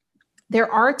 but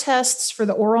there are tests for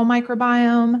the oral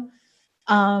microbiome.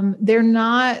 They're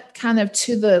not kind of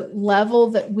to the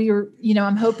level that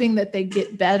I'm hoping that they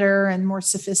get better and more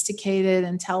sophisticated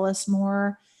and tell us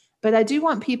more. But I do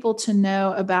want people to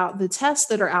know about the tests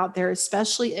that are out there,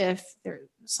 especially if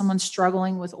someone's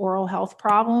struggling with oral health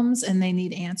problems and they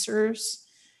need answers.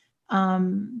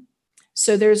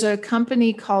 So there's a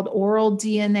company called Oral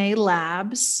DNA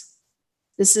Labs.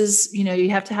 This is, you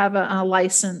have to have a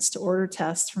license to order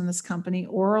tests from this company,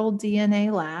 Oral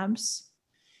DNA Labs.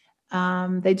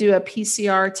 They do a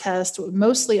PCR test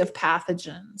mostly of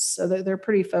pathogens. So they're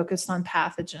pretty focused on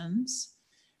pathogens.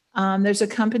 There's a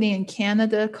company in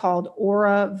Canada called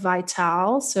Aura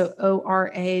Vital, so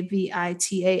ORAVITAL.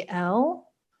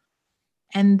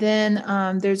 And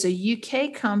then there's a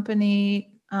UK company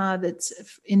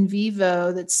that's in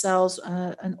vivo that sells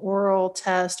an oral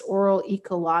test, Oral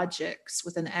Ecologics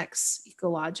with an X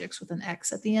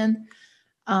at the end.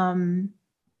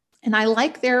 And I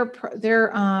like their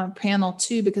panel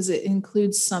too, because it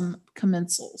includes some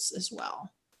commensals as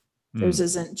well. Theirs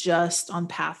isn't just on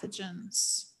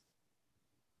pathogens.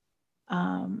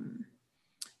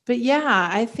 But yeah,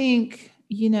 I think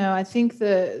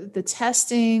the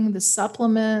testing, the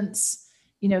supplements,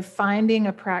 finding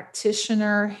a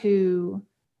practitioner who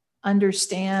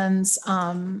understands,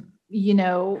 how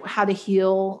to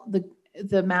heal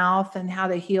the mouth and how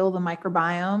to heal the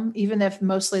microbiome, even if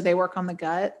mostly they work on the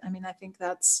gut. I mean, I think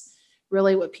that's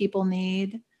really what people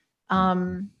need.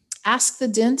 Ask the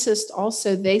dentist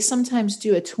also. They sometimes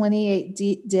do a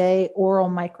 28-day oral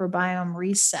microbiome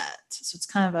reset. So it's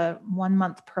kind of a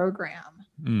 1-month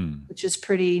program, which is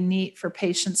pretty neat for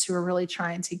patients who are really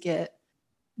trying to get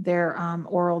their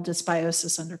oral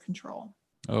dysbiosis under control.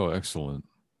 Oh, excellent.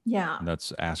 Yeah. And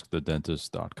that's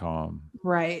askthedentist.com.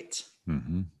 Right.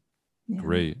 Mm-hmm. Yeah.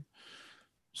 Great.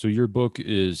 So your book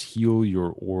is Heal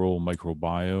Your Oral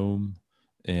Microbiome.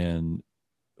 And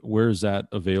where is that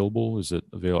available? Is it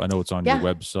available? I know it's on your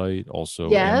website,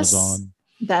 also Amazon.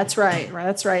 That's right.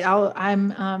 That's right.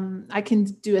 I can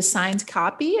do a signed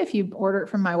copy if you order it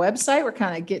from my website. We're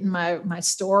kind of getting my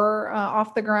store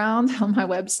off the ground on my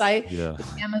website. Yeah.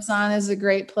 Amazon is a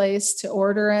great place to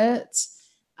order it.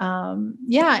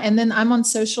 And then I'm on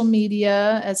social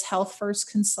media as Health First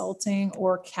Consulting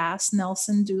or Cass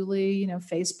Nelson Dooley,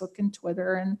 Facebook and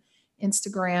Twitter and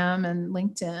Instagram and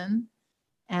LinkedIn.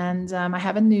 And I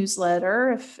have a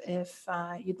newsletter if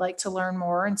you'd like to learn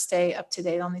more and stay up to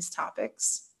date on these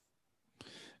topics.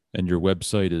 And your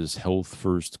website is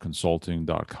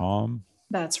healthfirstconsulting.com.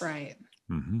 That's right.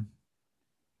 Mm-hmm.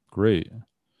 Great.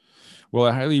 Well,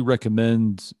 I highly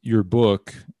recommend your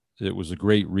book. It was a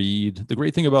great read. The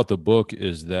great thing about the book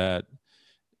is that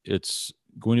it's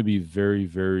going to be very,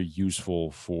 very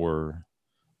useful for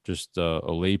just a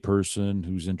layperson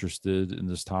who's interested in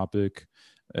this topic.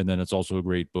 And then it's also a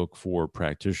great book for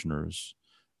practitioners.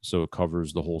 So it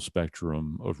covers the whole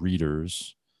spectrum of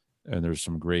readers. And there's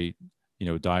some great,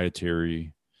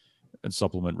 dietary and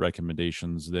supplement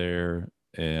recommendations there,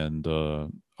 and a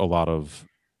lot of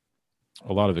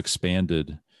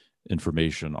expanded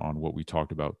information on what we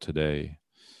talked about today.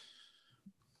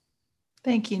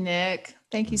 Thank you, Nick.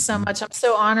 Thank you so much. I'm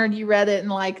so honored you read it and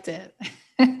liked it.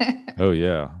 Oh,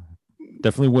 yeah.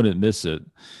 Definitely wouldn't miss it.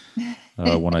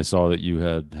 When I saw that you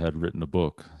had written a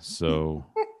book. So,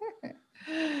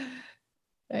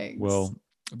 thanks. Well,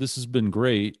 this has been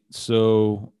great.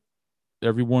 So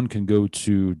everyone can go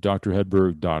to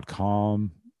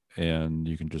drhedberg.com and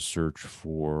you can just search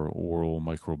for oral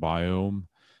microbiome,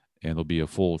 and there'll be a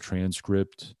full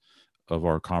transcript of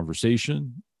our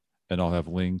conversation, and I'll have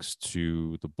links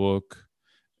to the book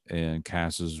and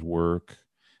Cass's work,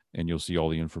 and you'll see all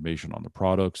the information on the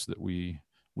products that we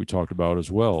talked about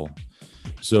as well.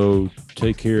 So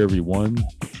take care, everyone.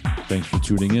 Thanks for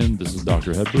tuning in. This is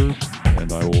Dr. Hedberg,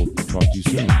 and I will talk to you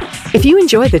soon. If you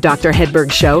enjoy the Dr.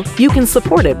 Hedberg Show, you can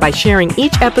support it by sharing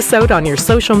each episode on your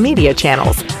social media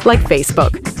channels, like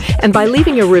Facebook, and by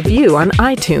leaving a review on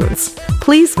iTunes.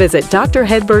 Please visit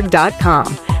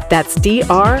drhedberg.com. That's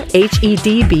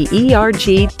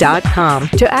drhedberg.com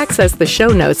to access the show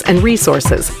notes and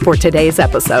resources for today's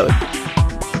episode.